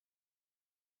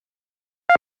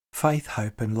Faith,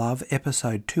 Hope and Love,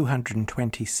 episode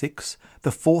 226,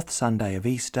 the fourth Sunday of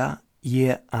Easter,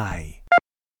 Year A.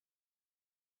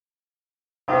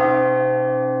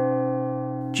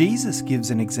 Jesus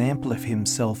gives an example of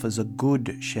himself as a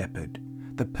good shepherd,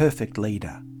 the perfect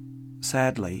leader.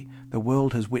 Sadly, the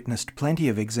world has witnessed plenty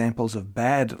of examples of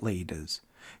bad leaders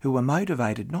who were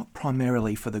motivated not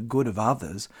primarily for the good of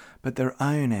others, but their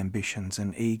own ambitions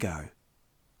and ego.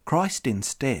 Christ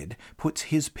instead puts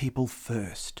his people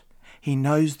first. He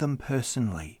knows them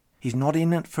personally. He's not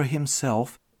in it for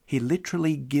himself. He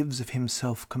literally gives of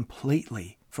himself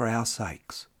completely for our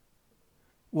sakes.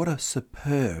 What a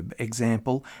superb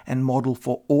example and model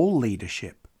for all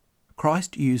leadership.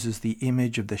 Christ uses the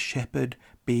image of the shepherd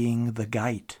being the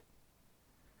gate.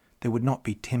 There would not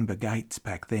be timber gates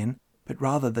back then, but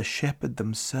rather the shepherd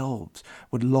themselves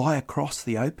would lie across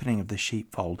the opening of the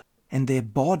sheepfold, and their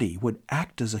body would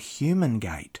act as a human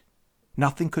gate.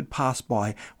 Nothing could pass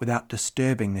by without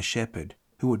disturbing the shepherd,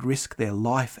 who would risk their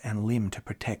life and limb to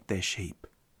protect their sheep.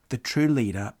 The true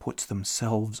leader puts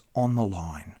themselves on the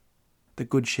line. The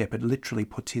good shepherd literally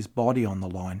puts his body on the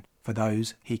line for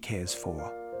those he cares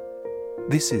for.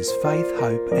 This is Faith,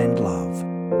 Hope and Love.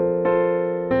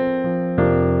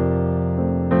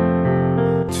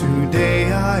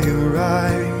 Today I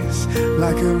arise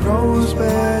like a rose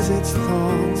bears its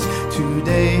thorns.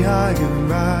 Today I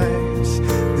arise,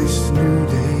 this new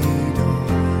day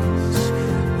dawns.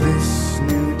 This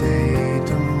new day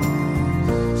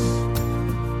dawns.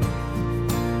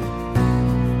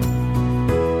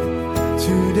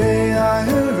 Today I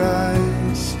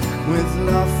arise with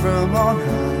love from on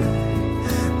high,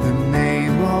 the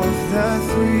name of the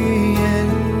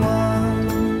Three-in-One.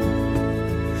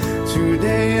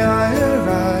 Today I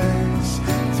arise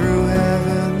through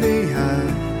heavenly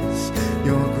eyes,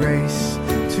 your grace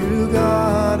to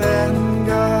God and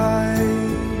guide.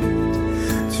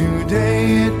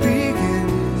 Today it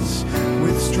begins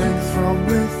with strength from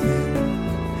within.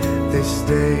 This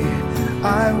day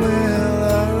I will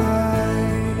arise.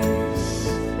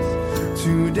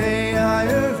 Today I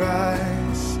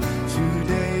arise.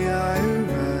 Today I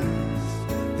arise.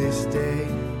 This day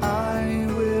I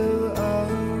will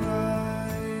arise.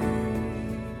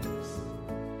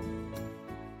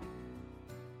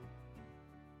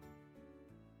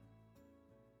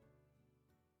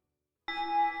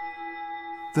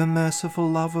 The merciful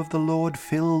love of the Lord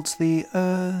fills the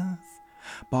earth.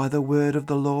 By the word of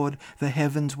the Lord the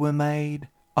heavens were made.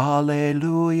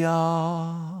 Alleluia.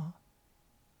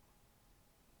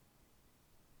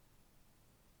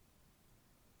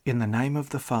 In the name of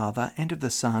the Father, and of the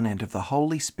Son, and of the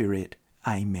Holy Spirit.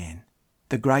 Amen.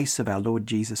 The grace of our Lord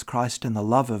Jesus Christ, and the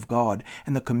love of God,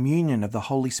 and the communion of the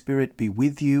Holy Spirit be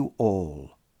with you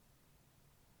all.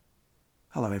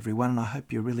 Hello everyone, and I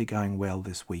hope you're really going well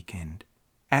this weekend.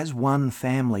 As one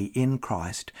family in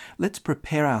Christ, let's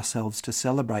prepare ourselves to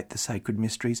celebrate the sacred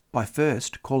mysteries by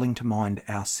first calling to mind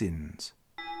our sins.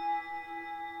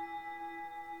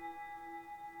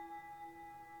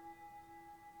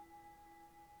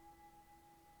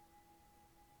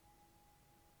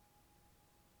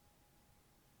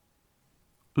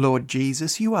 Lord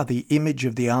Jesus, you are the image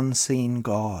of the unseen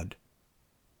God.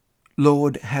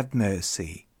 Lord, have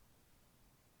mercy.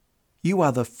 You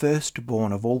are the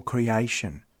firstborn of all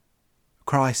creation.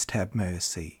 Christ, have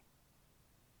mercy.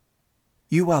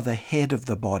 You are the head of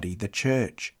the body, the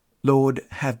church. Lord,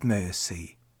 have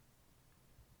mercy.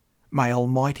 May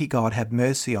Almighty God have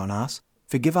mercy on us,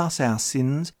 forgive us our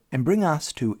sins, and bring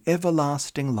us to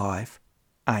everlasting life.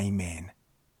 Amen.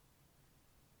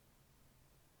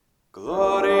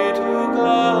 Glory to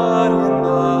God in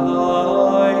the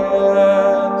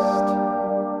highest,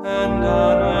 and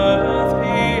on earth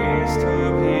peace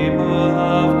to people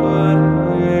of good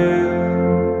will.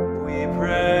 We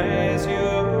praise you,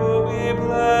 we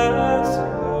bless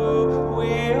you,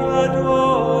 we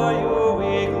adore you,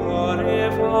 we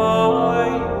glorify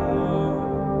you.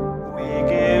 We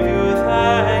give you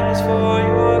thanks for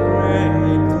your great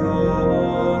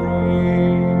glory.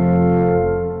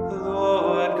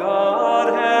 Lord God,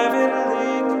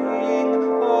 heavenly King,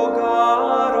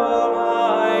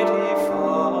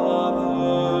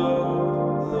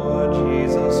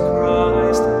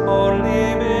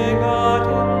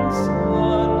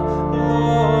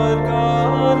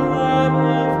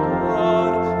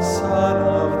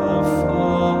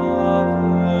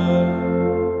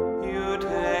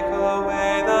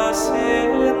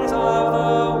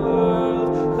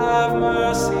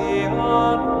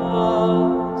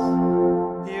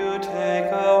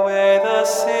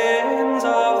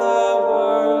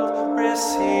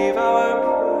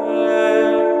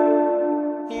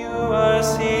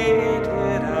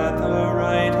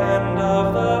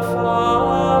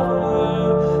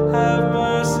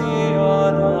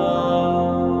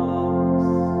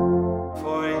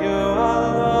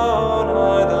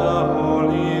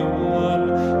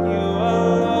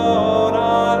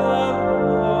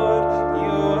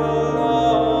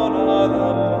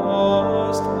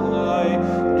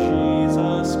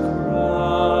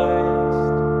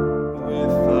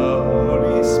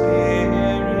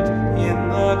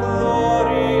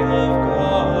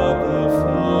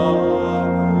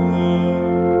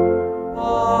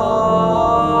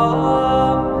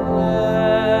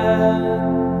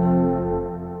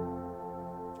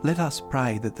 us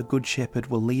pray that the Good Shepherd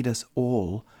will lead us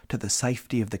all to the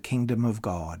safety of the kingdom of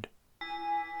God.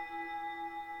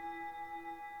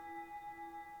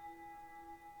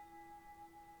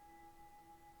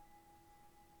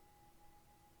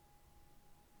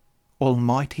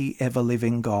 Almighty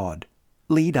ever-living God,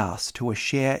 lead us to a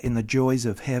share in the joys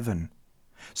of heaven,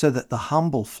 so that the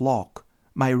humble flock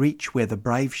may reach where the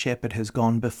brave shepherd has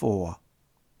gone before,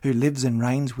 who lives and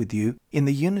reigns with you in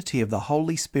the unity of the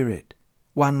Holy Spirit,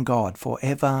 one God for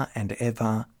ever and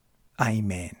ever.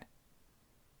 Amen.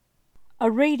 A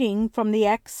reading from the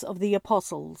Acts of the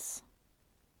Apostles.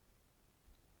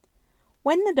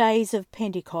 When the days of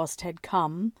Pentecost had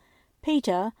come,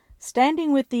 Peter,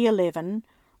 standing with the 11,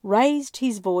 raised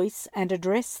his voice and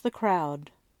addressed the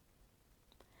crowd.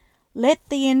 Let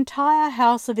the entire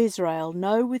house of Israel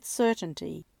know with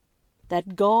certainty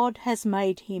that God has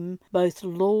made him both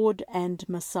Lord and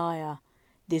Messiah,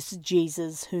 this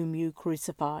Jesus whom you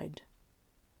crucified.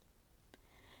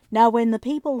 Now when the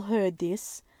people heard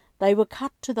this, they were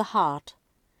cut to the heart,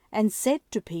 and said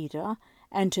to Peter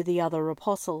and to the other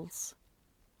apostles,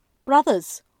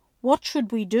 Brothers, what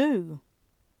should we do?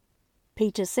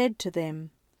 Peter said to them,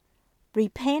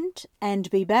 Repent and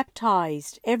be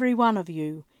baptized, every one of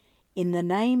you, in the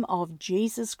name of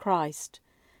Jesus Christ,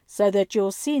 so that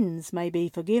your sins may be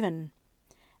forgiven,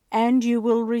 and you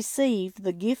will receive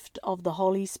the gift of the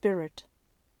Holy Spirit.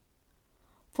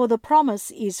 For the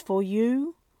promise is for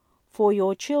you, for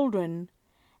your children,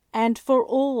 and for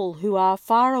all who are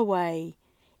far away,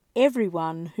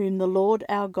 everyone whom the Lord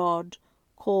our God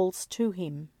calls to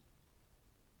him.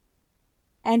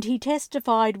 And he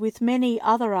testified with many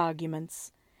other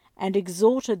arguments, and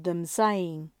exhorted them,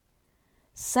 saying,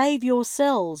 Save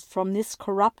yourselves from this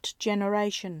corrupt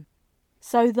generation.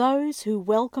 So those who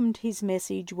welcomed his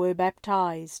message were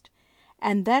baptized,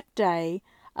 and that day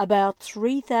about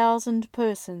 3,000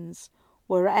 persons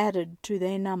were added to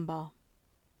their number.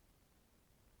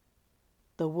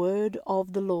 The word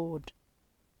of the Lord.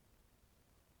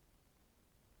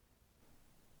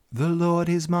 The Lord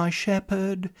is my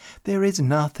shepherd, there is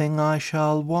nothing I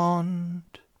shall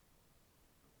want.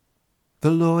 The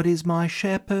Lord is my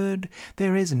shepherd,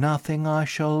 there is nothing I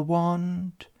shall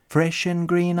want. Fresh and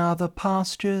green are the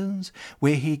pastures,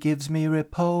 where he gives me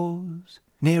repose.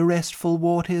 Near restful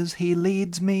waters he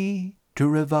leads me, to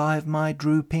revive my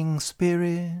drooping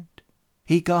spirit.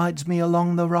 He guides me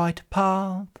along the right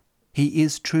path, he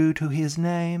is true to his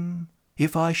name.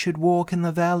 If I should walk in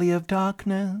the valley of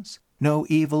darkness, no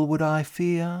evil would I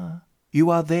fear.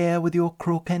 You are there with your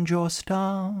crook and your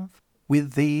staff.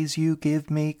 With these you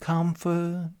give me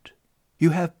comfort.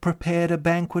 You have prepared a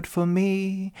banquet for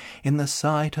me in the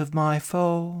sight of my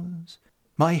foes.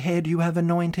 My head you have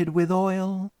anointed with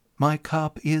oil. My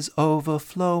cup is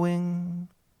overflowing.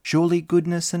 Surely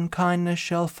goodness and kindness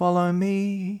shall follow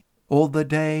me all the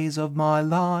days of my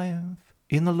life.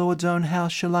 In the Lord's own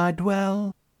house shall I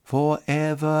dwell for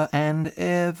ever and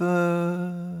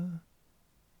ever.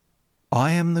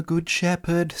 I am the good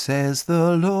shepherd, says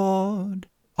the Lord.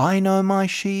 I know my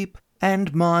sheep,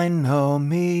 and mine know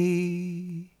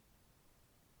me.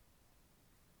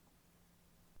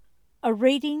 A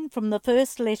reading from the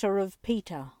first letter of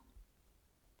Peter.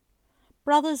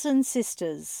 Brothers and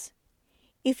sisters,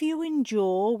 if you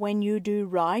endure when you do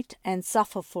right and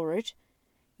suffer for it,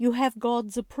 you have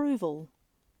God's approval.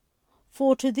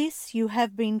 For to this you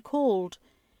have been called,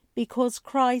 because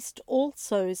Christ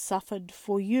also suffered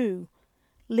for you,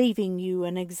 leaving you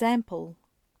an example,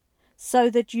 so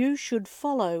that you should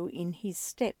follow in his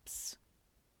steps.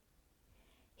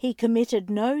 He committed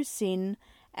no sin,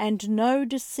 and no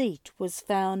deceit was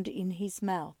found in his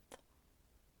mouth.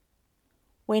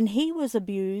 When he was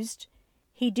abused,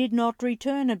 he did not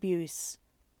return abuse.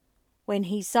 When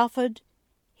he suffered,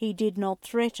 he did not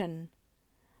threaten,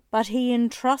 but he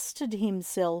entrusted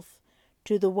himself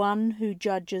to the one who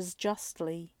judges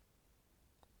justly.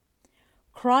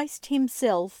 Christ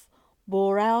himself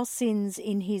bore our sins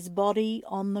in his body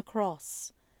on the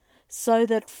cross, so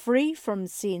that free from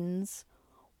sins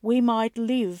we might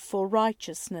live for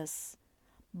righteousness.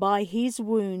 By his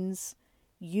wounds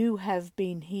you have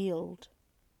been healed.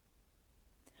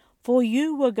 For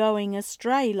you were going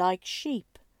astray like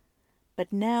sheep,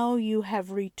 but now you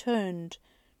have returned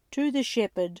to the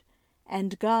shepherd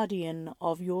and guardian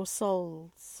of your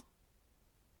souls.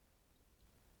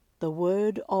 The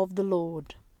word of the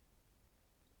Lord.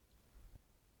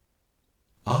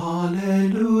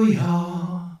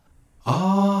 Alleluia,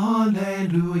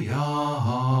 Alleluia,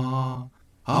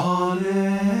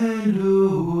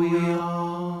 Alleluia.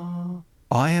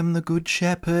 I am the good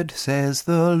shepherd, says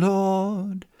the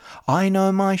Lord. I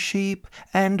know my sheep,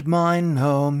 and mine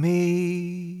know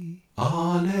me.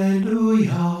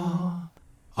 Alleluia,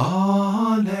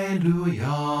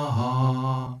 Alleluia,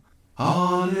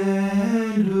 Alleluia.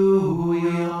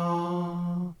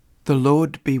 The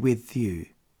Lord be with you.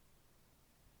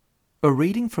 A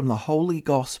reading from the Holy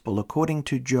Gospel according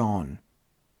to John.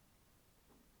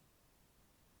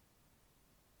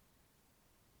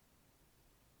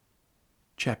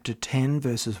 Chapter 10,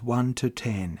 verses 1 to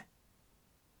 10.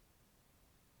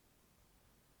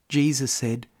 Jesus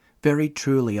said, "Very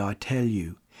truly I tell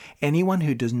you, anyone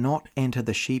who does not enter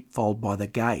the sheepfold by the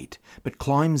gate, but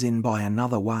climbs in by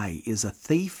another way, is a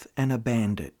thief and a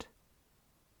bandit.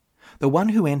 The one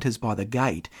who enters by the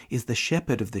gate is the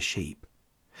shepherd of the sheep.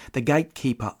 The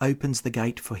gatekeeper opens the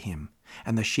gate for him,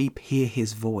 and the sheep hear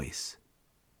his voice.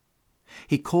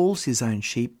 He calls his own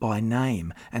sheep by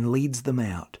name and leads them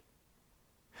out.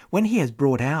 When he has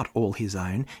brought out all his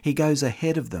own, he goes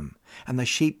ahead of them, and the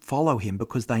sheep follow him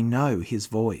because they know his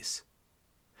voice.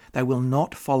 They will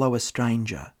not follow a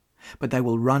stranger, but they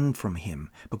will run from him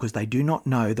because they do not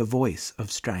know the voice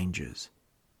of strangers."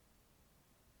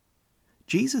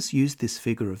 Jesus used this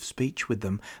figure of speech with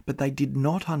them, but they did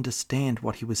not understand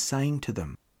what he was saying to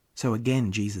them. So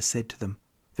again Jesus said to them,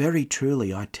 "Very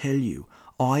truly I tell you,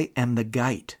 I am the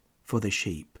gate for the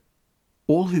sheep.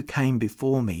 All who came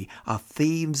before me are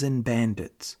thieves and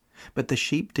bandits, but the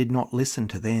sheep did not listen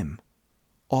to them.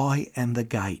 I am the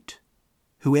gate.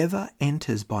 Whoever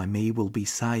enters by me will be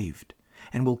saved,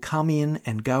 and will come in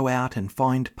and go out and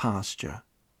find pasture.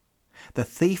 The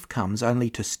thief comes only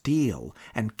to steal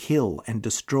and kill and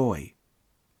destroy.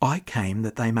 I came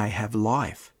that they may have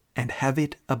life and have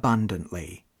it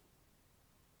abundantly."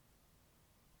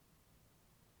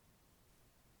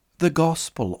 The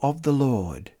Gospel of the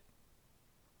Lord.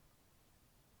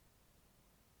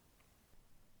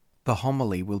 The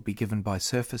homily will be given by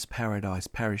Surfers Paradise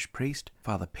Parish Priest,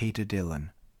 Father Peter Dillon.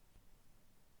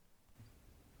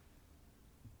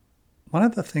 One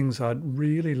of the things I'd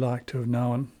really like to have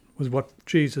known was what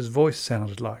Jesus' voice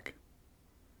sounded like.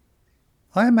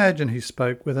 I imagine he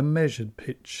spoke with a measured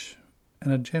pitch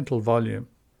and a gentle volume,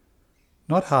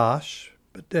 not harsh,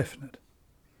 but definite,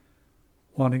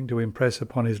 wanting to impress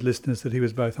upon his listeners that he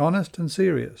was both honest and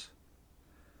serious,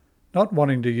 not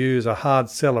wanting to use a hard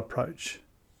sell approach,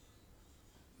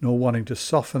 nor wanting to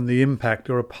soften the impact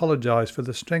or apologise for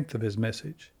the strength of his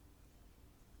message.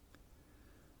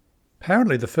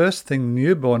 Apparently the first thing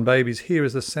newborn babies hear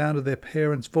is the sound of their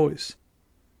parent's voice.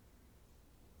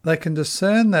 They can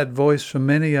discern that voice from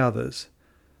many others,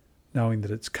 knowing that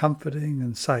it's comforting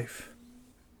and safe.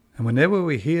 And whenever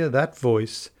we hear that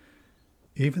voice,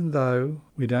 even though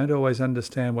we don't always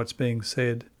understand what's being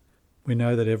said, we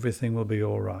know that everything will be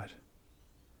all right.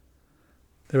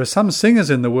 There are some singers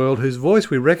in the world whose voice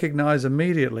we recognise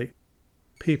immediately.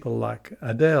 People like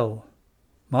Adele,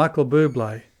 Michael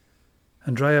Bublé,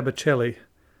 Andrea Bocelli,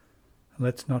 and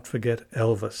let's not forget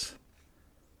Elvis.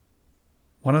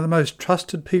 One of the most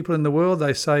trusted people in the world,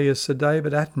 they say, is Sir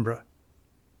David Attenborough.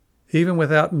 Even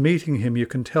without meeting him, you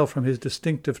can tell from his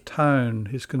distinctive tone,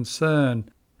 his concern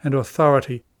and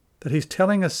authority, that he's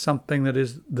telling us something that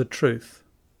is the truth.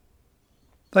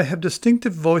 They have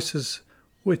distinctive voices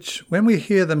which, when we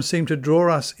hear them, seem to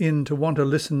draw us in to want to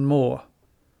listen more.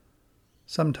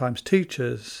 Sometimes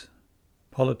teachers,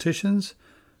 politicians,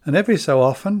 and every so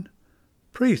often,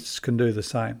 priests can do the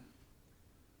same.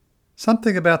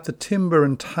 Something about the timbre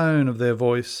and tone of their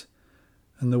voice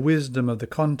and the wisdom of the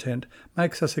content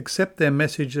makes us accept their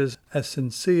messages as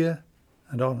sincere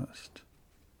and honest.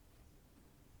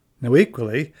 Now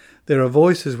equally, there are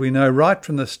voices we know right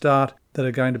from the start that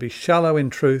are going to be shallow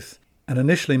in truth and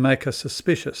initially make us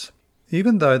suspicious,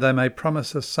 even though they may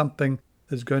promise us something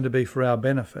that's going to be for our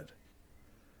benefit.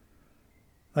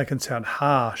 They can sound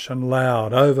harsh and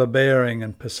loud, overbearing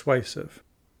and persuasive,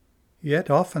 yet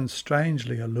often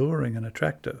strangely alluring and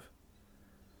attractive.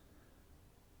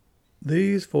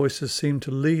 These voices seem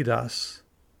to lead us,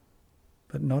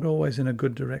 but not always in a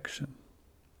good direction.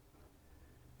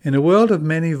 In a world of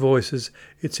many voices,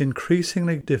 it's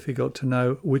increasingly difficult to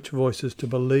know which voices to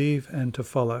believe and to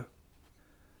follow.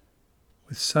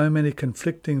 With so many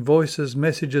conflicting voices,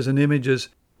 messages and images,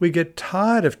 we get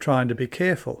tired of trying to be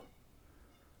careful.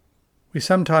 We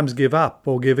sometimes give up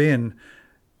or give in,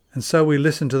 and so we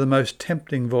listen to the most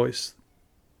tempting voice,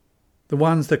 the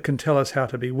ones that can tell us how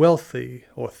to be wealthy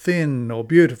or thin or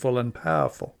beautiful and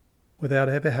powerful without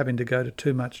ever having to go to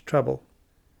too much trouble.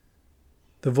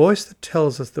 The voice that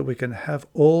tells us that we can have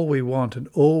all we want and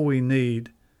all we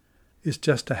need is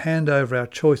just to hand over our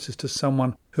choices to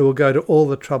someone who will go to all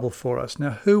the trouble for us.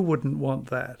 Now, who wouldn't want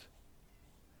that?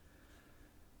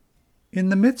 In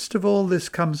the midst of all this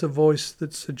comes a voice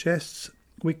that suggests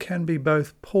we can be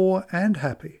both poor and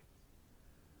happy.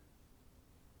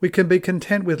 We can be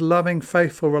content with loving,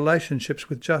 faithful relationships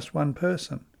with just one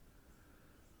person.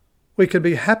 We can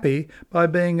be happy by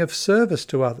being of service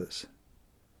to others.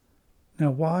 Now,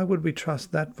 why would we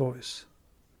trust that voice?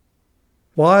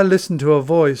 Why listen to a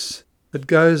voice that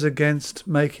goes against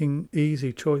making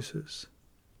easy choices?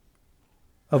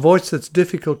 A voice that's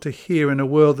difficult to hear in a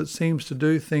world that seems to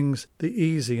do things the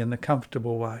easy and the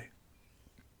comfortable way.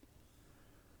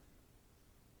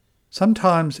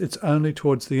 Sometimes it's only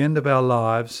towards the end of our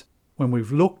lives, when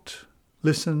we've looked,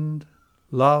 listened,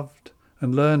 loved,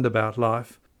 and learned about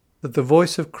life, that the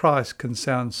voice of Christ can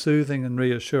sound soothing and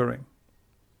reassuring.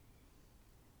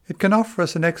 It can offer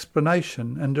us an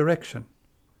explanation and direction,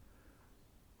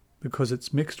 because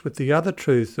it's mixed with the other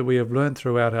truths that we have learned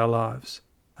throughout our lives,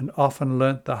 and often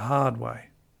learnt the hard way.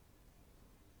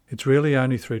 It's really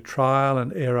only through trial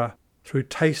and error, through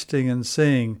tasting and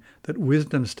seeing, that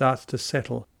wisdom starts to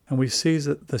settle and we seize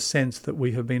the sense that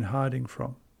we have been hiding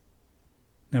from.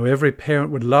 Now, every parent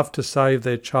would love to save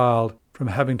their child from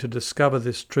having to discover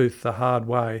this truth the hard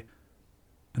way.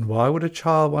 And why would a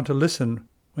child want to listen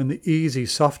when the easy,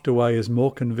 softer way is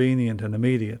more convenient and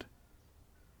immediate?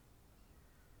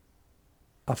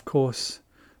 Of course,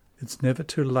 it's never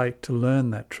too late to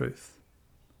learn that truth,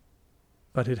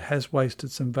 but it has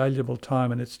wasted some valuable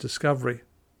time in its discovery.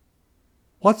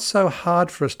 What's so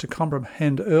hard for us to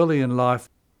comprehend early in life,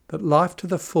 that life to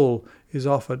the full is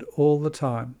offered all the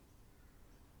time,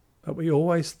 but we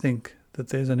always think that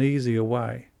there's an easier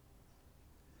way.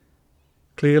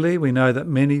 Clearly, we know that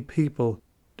many people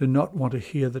do not want to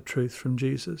hear the truth from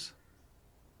Jesus.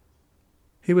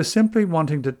 He was simply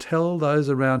wanting to tell those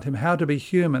around him how to be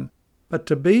human, but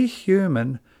to be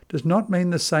human does not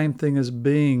mean the same thing as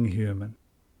being human.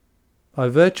 By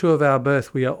virtue of our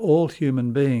birth, we are all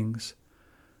human beings,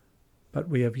 but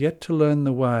we have yet to learn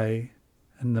the way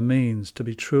and the means to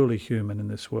be truly human in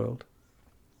this world.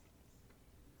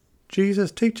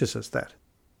 Jesus teaches us that.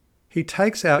 He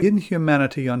takes our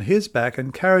inhumanity on his back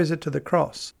and carries it to the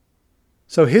cross.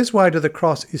 So his way to the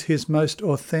cross is his most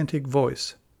authentic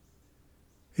voice.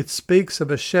 It speaks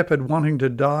of a shepherd wanting to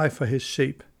die for his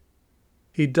sheep.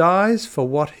 He dies for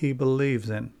what he believes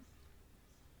in.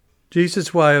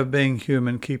 Jesus' way of being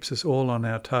human keeps us all on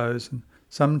our toes, and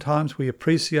sometimes we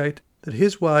appreciate that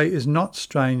his way is not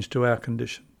strange to our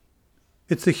condition.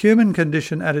 It's the human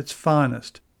condition at its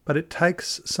finest, but it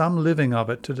takes some living of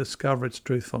it to discover its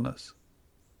truthfulness.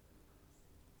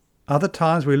 Other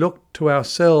times we look to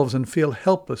ourselves and feel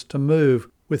helpless to move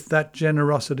with that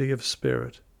generosity of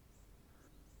spirit.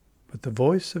 But the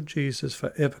voice of Jesus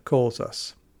forever calls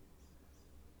us.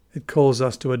 It calls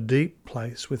us to a deep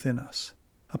place within us,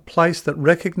 a place that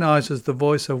recognizes the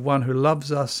voice of one who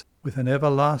loves us with an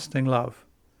everlasting love.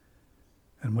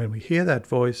 And when we hear that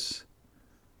voice,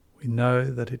 we know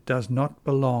that it does not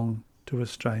belong to a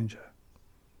stranger.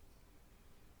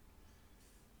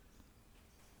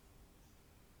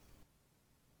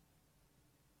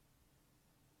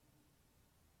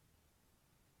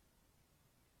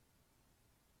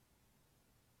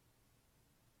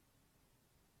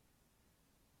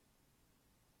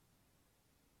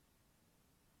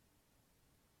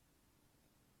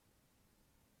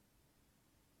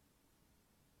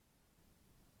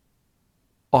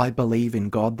 I believe in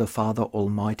God the Father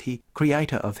Almighty,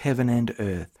 creator of heaven and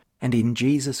earth, and in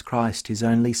Jesus Christ, his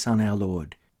only Son, our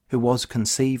Lord, who was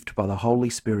conceived by the Holy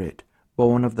Spirit,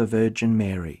 born of the Virgin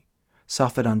Mary,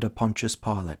 suffered under Pontius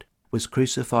Pilate, was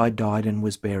crucified, died, and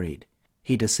was buried.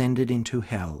 He descended into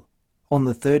hell. On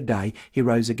the third day he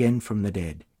rose again from the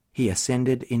dead. He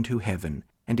ascended into heaven,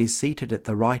 and is seated at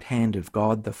the right hand of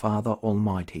God the Father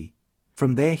Almighty.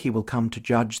 From there he will come to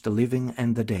judge the living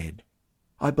and the dead.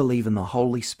 I believe in the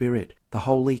Holy Spirit, the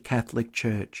Holy Catholic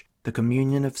Church, the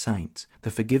communion of saints, the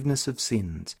forgiveness of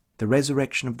sins, the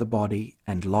resurrection of the body,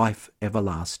 and life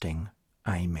everlasting.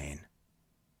 Amen.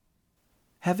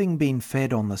 Having been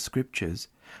fed on the Scriptures,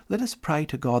 let us pray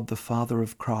to God the Father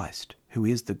of Christ, who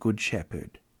is the Good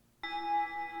Shepherd.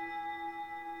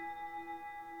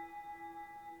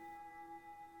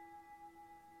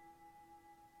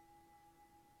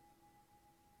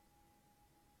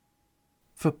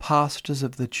 For pastors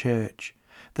of the Church,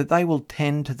 that they will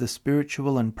tend to the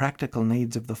spiritual and practical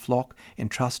needs of the flock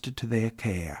entrusted to their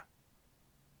care.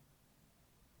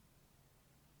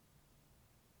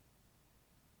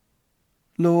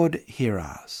 Lord, hear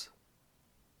us.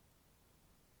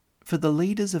 For the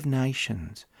leaders of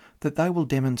nations, that they will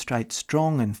demonstrate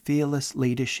strong and fearless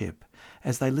leadership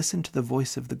as they listen to the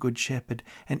voice of the Good Shepherd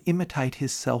and imitate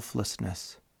his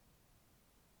selflessness.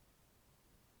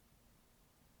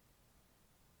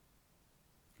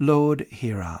 Lord,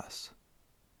 hear us.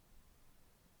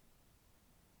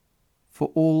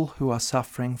 For all who are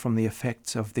suffering from the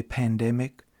effects of the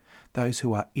pandemic, those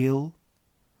who are ill,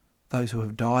 those who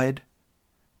have died,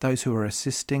 those who are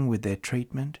assisting with their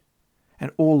treatment,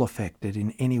 and all affected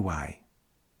in any way.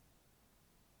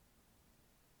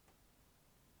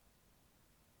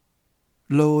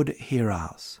 Lord, hear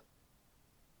us.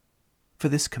 For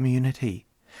this community,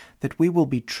 that we will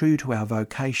be true to our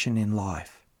vocation in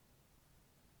life.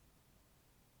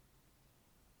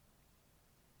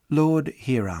 Lord,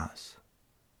 hear us.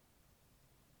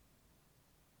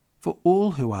 For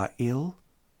all who are ill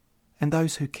and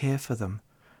those who care for them,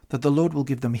 that the Lord will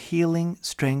give them healing,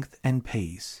 strength and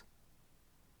peace.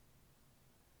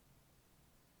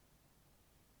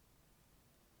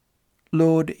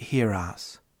 Lord, hear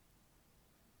us.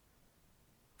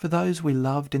 For those we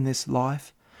loved in this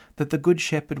life, that the Good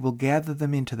Shepherd will gather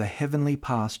them into the heavenly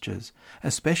pastures,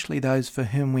 especially those for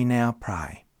whom we now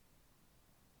pray.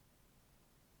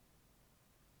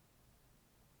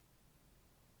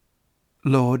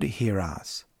 Lord, hear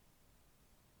us.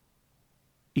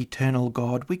 Eternal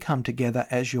God, we come together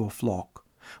as your flock.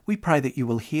 We pray that you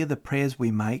will hear the prayers we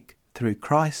make through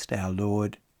Christ our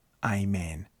Lord.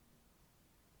 Amen.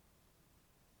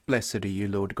 Blessed are you,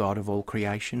 Lord God of all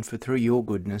creation, for through your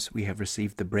goodness we have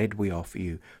received the bread we offer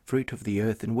you, fruit of the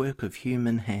earth and work of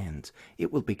human hands.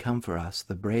 It will become for us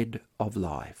the bread of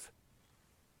life.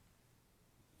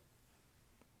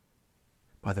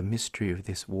 By the mystery of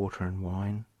this water and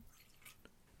wine,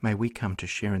 may we come to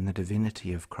share in the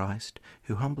divinity of Christ,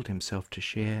 who humbled himself to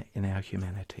share in our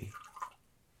humanity.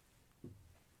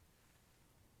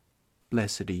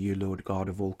 Blessed are you, Lord God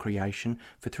of all creation,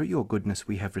 for through your goodness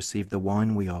we have received the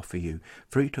wine we offer you,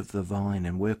 fruit of the vine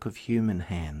and work of human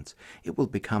hands. It will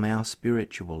become our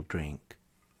spiritual drink.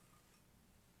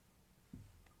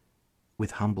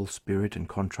 With humble spirit and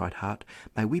contrite heart,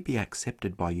 may we be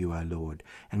accepted by you, O Lord,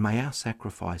 and may our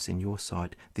sacrifice in your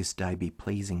sight this day be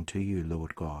pleasing to you,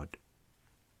 Lord God.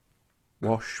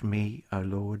 Wash me, O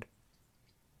Lord,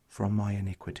 from my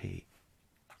iniquity.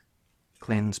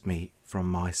 Cleanse me from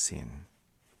my sin.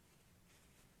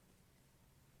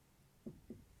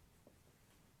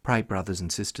 Pray, brothers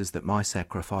and sisters, that my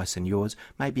sacrifice and yours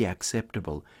may be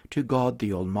acceptable to God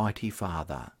the Almighty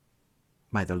Father.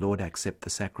 May the Lord accept the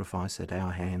sacrifice at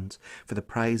our hands for the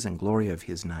praise and glory of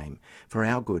his name, for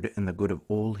our good and the good of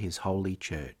all his holy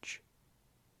church.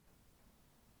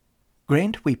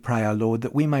 Grant, we pray, O Lord,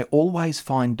 that we may always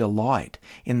find delight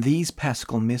in these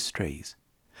paschal mysteries,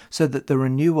 so that the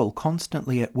renewal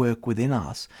constantly at work within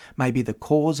us may be the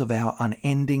cause of our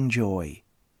unending joy.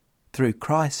 Through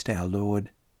Christ our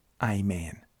Lord.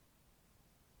 Amen.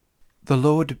 The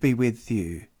Lord be with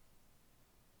you.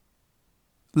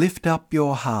 Lift up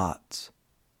your hearts.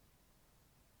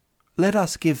 Let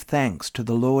us give thanks to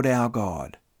the Lord our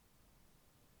God.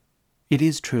 It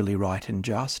is truly right and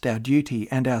just, our duty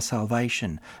and our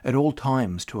salvation, at all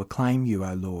times to acclaim you,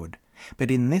 O Lord, but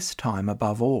in this time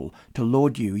above all to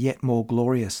laud you yet more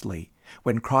gloriously,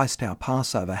 when Christ our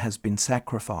Passover has been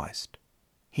sacrificed.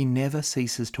 He never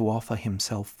ceases to offer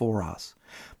himself for us,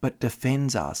 but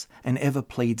defends us and ever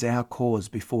pleads our cause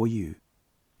before you.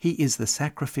 He is the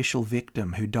sacrificial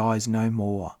victim who dies no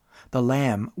more, the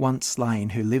Lamb once slain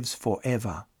who lives for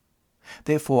ever.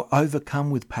 Therefore, overcome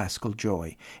with paschal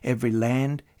joy, every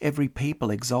land, every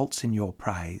people exults in your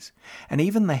praise, and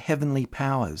even the heavenly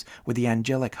powers with the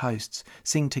angelic hosts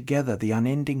sing together the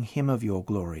unending hymn of your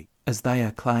glory, as they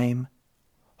acclaim,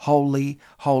 Holy,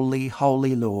 holy,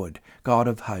 holy Lord, God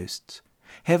of hosts,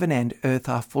 heaven and earth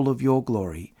are full of your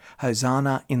glory.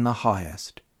 Hosanna in the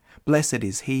highest. Blessed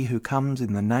is he who comes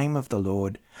in the name of the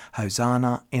Lord.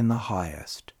 Hosanna in the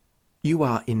highest. You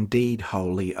are indeed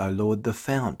holy, O Lord, the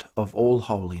fount of all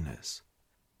holiness.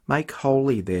 Make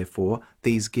holy, therefore,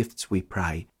 these gifts, we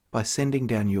pray, by sending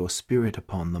down your Spirit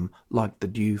upon them like the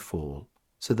dewfall,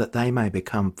 so that they may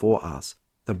become for us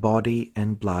the body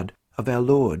and blood of our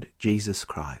Lord Jesus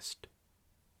Christ.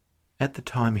 At the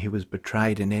time he was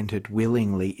betrayed and entered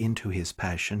willingly into his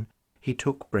passion, he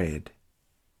took bread,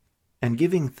 and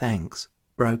giving thanks,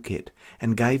 broke it,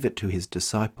 and gave it to his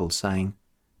disciples, saying,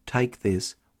 Take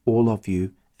this, all of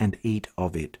you, and eat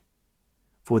of it,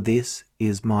 for this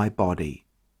is my body,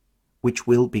 which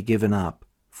will be given up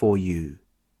for you.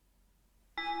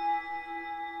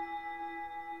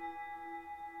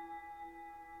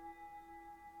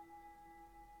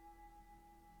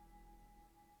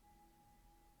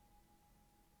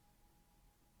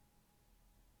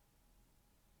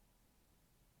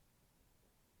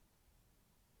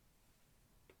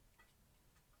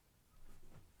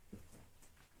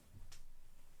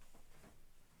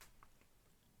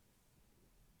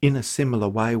 In a similar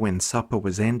way, when supper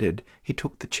was ended, he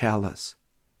took the chalice,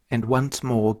 and once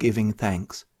more giving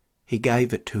thanks, he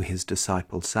gave it to his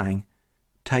disciples, saying,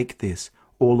 "Take this,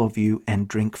 all of you, and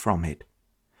drink from it.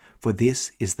 For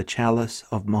this is the chalice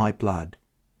of my blood,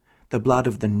 the blood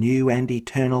of the new and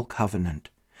eternal covenant,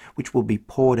 which will be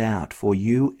poured out for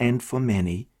you and for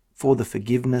many for the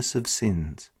forgiveness of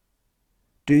sins.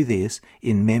 Do this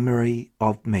in memory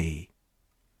of me."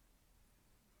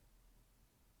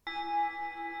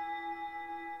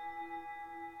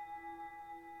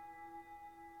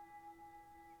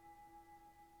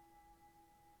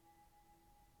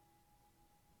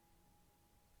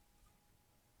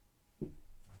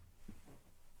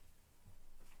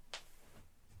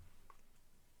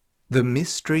 The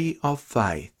mystery of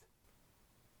faith.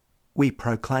 We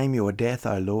proclaim your death,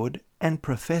 O Lord, and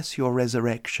profess your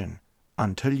resurrection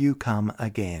until you come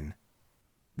again.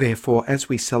 Therefore, as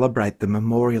we celebrate the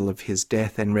memorial of his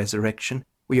death and resurrection,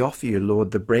 we offer you,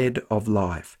 Lord, the bread of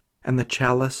life and the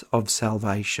chalice of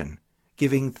salvation,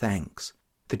 giving thanks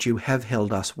that you have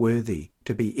held us worthy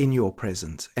to be in your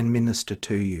presence and minister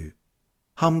to you.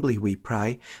 Humbly we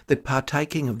pray that,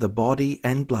 partaking of the body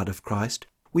and blood of Christ,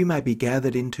 we may be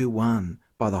gathered into one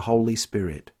by the Holy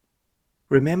Spirit.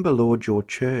 Remember, Lord, your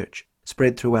church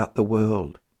spread throughout the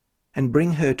world, and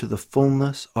bring her to the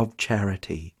fullness of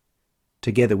charity,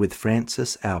 together with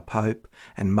Francis, our Pope,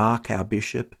 and Mark, our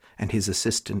Bishop, and his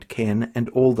assistant Ken, and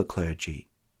all the clergy.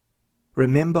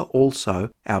 Remember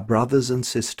also our brothers and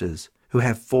sisters who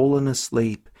have fallen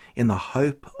asleep in the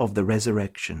hope of the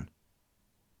resurrection,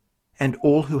 and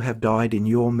all who have died in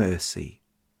your mercy.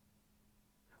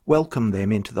 Welcome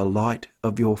them into the light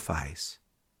of your face.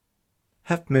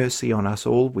 Have mercy on us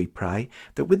all, we pray,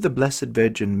 that with the Blessed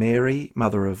Virgin Mary,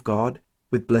 Mother of God,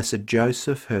 with blessed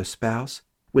Joseph, her spouse,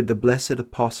 with the blessed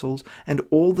apostles, and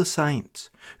all the saints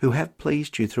who have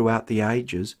pleased you throughout the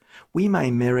ages, we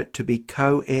may merit to be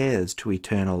co-heirs to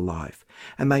eternal life,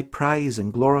 and may praise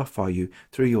and glorify you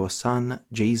through your Son,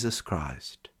 Jesus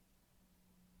Christ.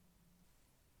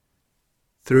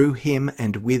 Through him,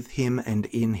 and with him, and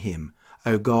in him,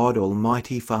 O God,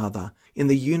 Almighty Father, in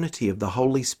the unity of the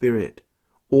Holy Spirit,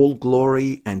 all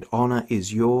glory and honour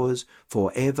is yours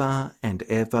for ever and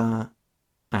ever.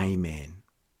 Amen.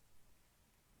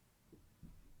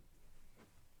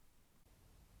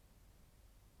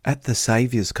 At the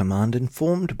Saviour's command,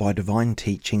 informed by divine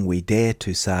teaching, we dare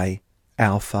to say,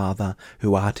 Our Father,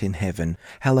 who art in heaven,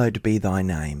 hallowed be thy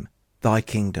name. Thy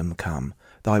kingdom come,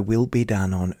 thy will be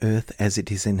done on earth as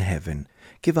it is in heaven.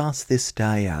 Give us this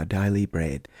day our daily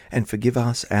bread, and forgive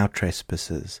us our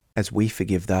trespasses, as we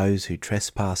forgive those who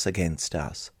trespass against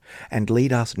us. And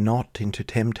lead us not into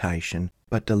temptation,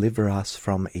 but deliver us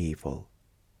from evil.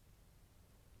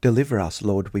 Deliver us,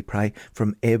 Lord, we pray,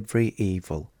 from every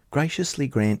evil. Graciously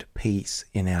grant peace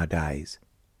in our days,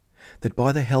 that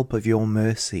by the help of your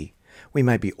mercy we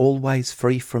may be always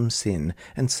free from sin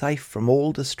and safe from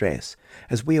all distress,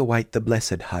 as we await the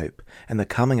blessed hope and the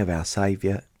coming of our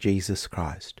Saviour, Jesus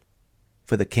Christ.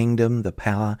 For the kingdom, the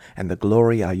power, and the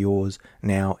glory are yours,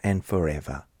 now and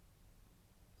forever.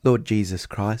 Lord Jesus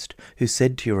Christ, who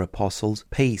said to your apostles,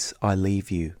 Peace I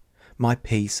leave you, my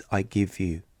peace I give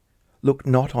you. Look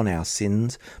not on our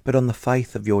sins, but on the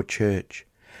faith of your church,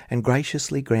 and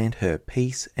graciously grant her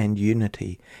peace and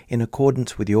unity in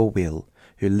accordance with your will,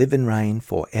 who live and reign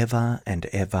for ever and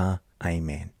ever.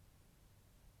 Amen.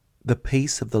 The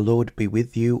peace of the Lord be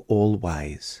with you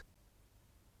always.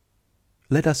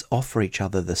 Let us offer each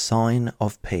other the sign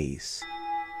of peace.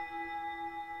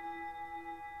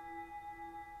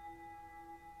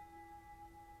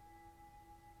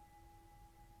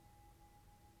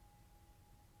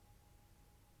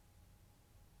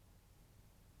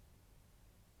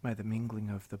 May the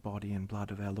mingling of the body and blood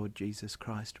of our Lord Jesus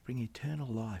Christ bring eternal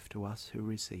life to us who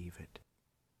receive it.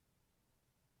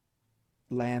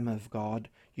 Lamb of God,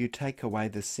 you take away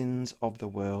the sins of the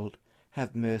world,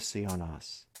 have mercy on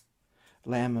us.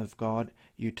 Lamb of God,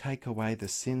 you take away the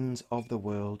sins of the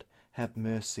world, have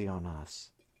mercy on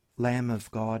us. Lamb of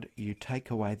God, you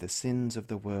take away the sins of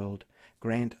the world,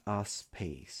 grant us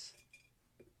peace.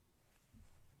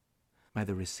 May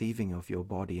the receiving of your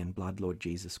body and blood, Lord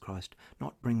Jesus Christ,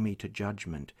 not bring me to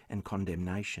judgment and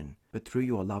condemnation, but through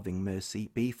your loving mercy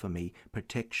be for me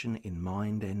protection in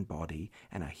mind and body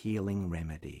and a healing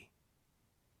remedy.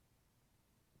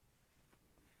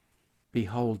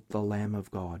 Behold the Lamb of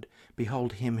God,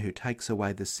 behold him who takes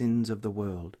away the sins of the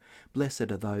world. Blessed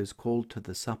are those called to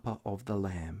the supper of the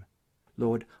Lamb.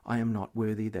 Lord, I am not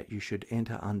worthy that you should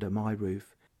enter under my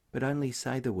roof, but only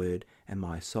say the word, and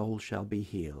my soul shall be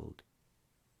healed.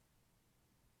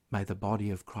 May the body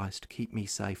of Christ keep me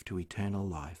safe to eternal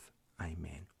life.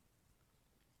 Amen.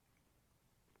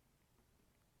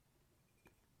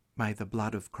 May the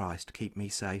blood of Christ keep me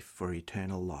safe for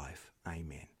eternal life.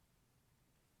 Amen.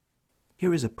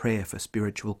 Here is a prayer for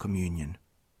spiritual communion.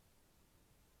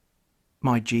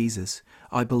 My Jesus,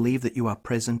 I believe that you are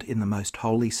present in the most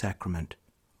holy sacrament.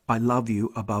 I love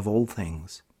you above all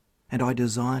things, and I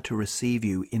desire to receive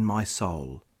you in my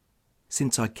soul.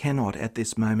 Since I cannot at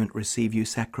this moment receive you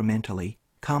sacramentally,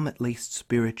 come at least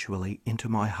spiritually into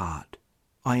my heart.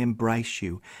 I embrace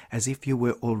you as if you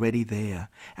were already there,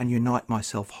 and unite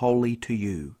myself wholly to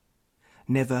you.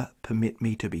 Never permit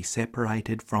me to be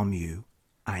separated from you.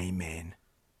 Amen.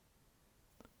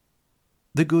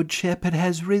 The Good Shepherd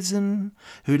has risen,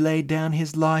 who laid down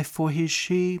his life for his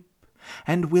sheep,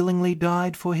 and willingly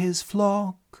died for his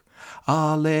flock.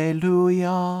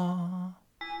 Alleluia.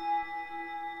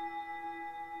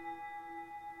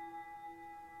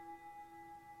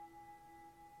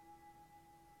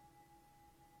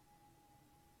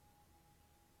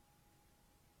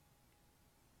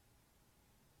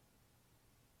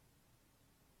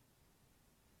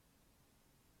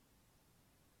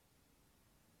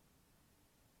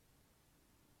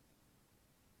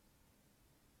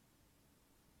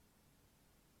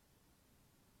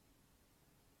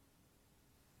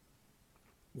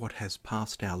 What has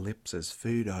passed our lips as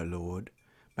food, O Lord,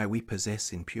 may we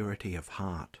possess in purity of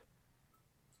heart.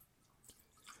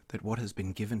 That what has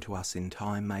been given to us in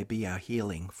time may be our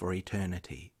healing for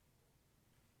eternity.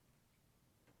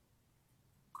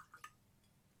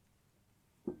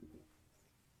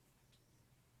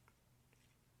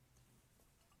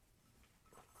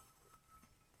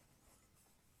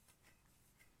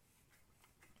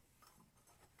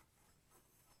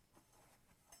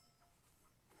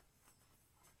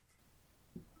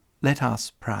 Let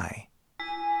us pray.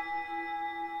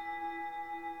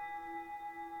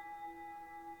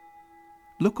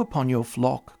 Look upon your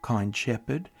flock, kind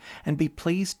shepherd, and be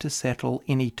pleased to settle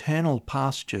in eternal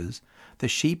pastures the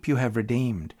sheep you have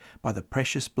redeemed by the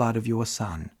precious blood of your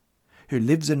Son, who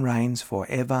lives and reigns for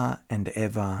ever and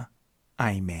ever.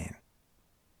 Amen.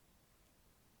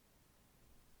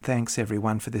 Thanks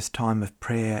everyone for this time of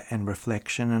prayer and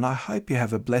reflection, and I hope you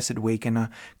have a blessed week and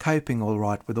are coping all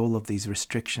right with all of these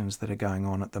restrictions that are going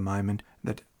on at the moment,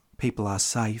 that people are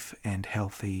safe and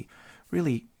healthy,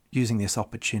 really using this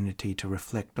opportunity to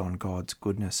reflect on God's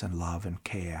goodness and love and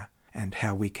care, and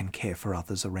how we can care for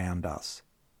others around us.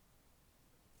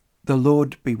 The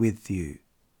Lord be with you.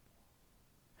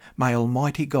 May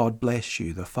Almighty God bless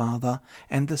you, the Father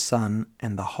and the Son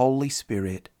and the Holy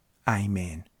Spirit.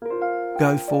 Amen.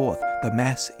 Go forth, the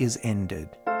Mass is ended.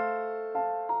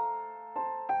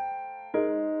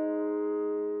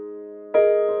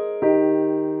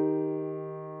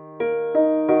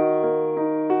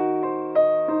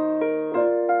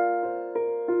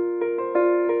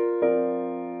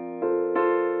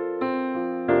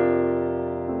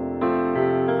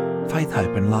 Faith,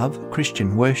 Hope and Love,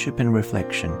 Christian Worship and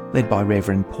Reflection, led by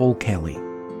Reverend Paul Kelly.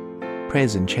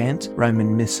 Prayers and Chants,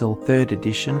 Roman Missal, 3rd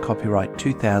edition, copyright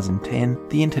 2010,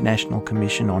 the International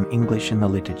Commission on English in the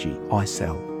Liturgy,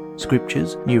 ICEL.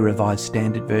 Scriptures, New Revised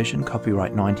Standard Version,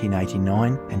 copyright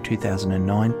 1989 and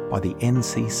 2009 by the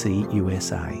NCC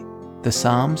USA. The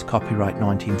Psalms, copyright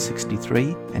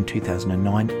 1963 and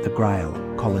 2009, The Grail,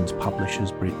 Collins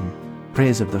Publishers, Britain.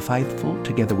 Prayers of the Faithful,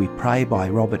 Together We Pray by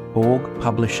Robert Borg,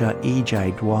 publisher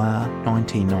E.J. Dwyer,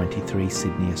 1993,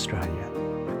 Sydney, Australia.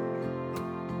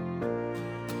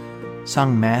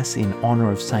 Sung Mass in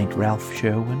honour of St. Ralph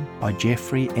Sherwin by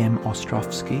Jeffrey M.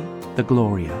 Ostrowski, The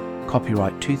Gloria,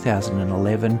 copyright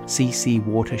 2011,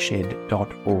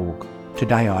 ccwatershed.org.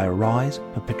 Today I Arise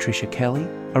by Patricia Kelly,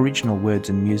 original words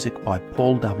and music by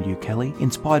Paul W. Kelly,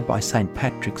 inspired by St.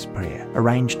 Patrick's Prayer,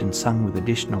 arranged and sung with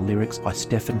additional lyrics by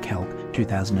Stephen Kalk,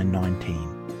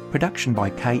 2019. Production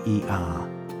by KER.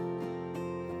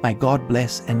 May God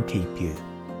bless and keep you.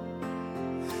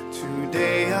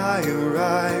 Today I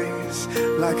arise,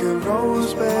 like a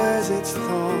rose bears its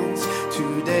thorns.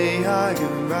 Today I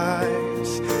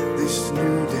arise, this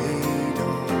new day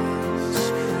dawns.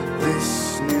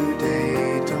 This new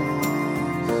day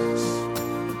dawns.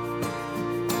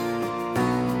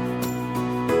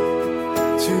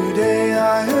 Today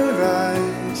I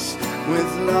arise,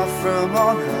 with love from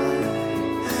on high,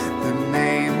 the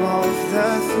name of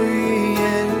the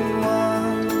Three-in-One.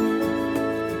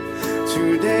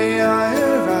 Today I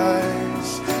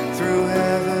arise, through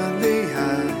heavenly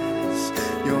eyes,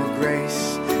 your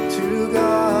grace to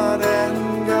God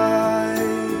and guide.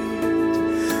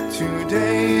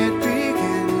 Today it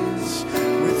begins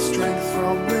with strength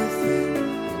from within.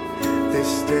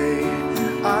 This day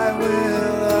I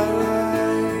will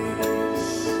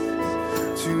arise.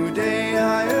 Today I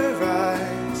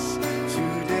arise.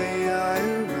 Today I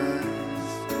arise.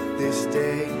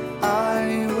 stay,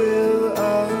 I will.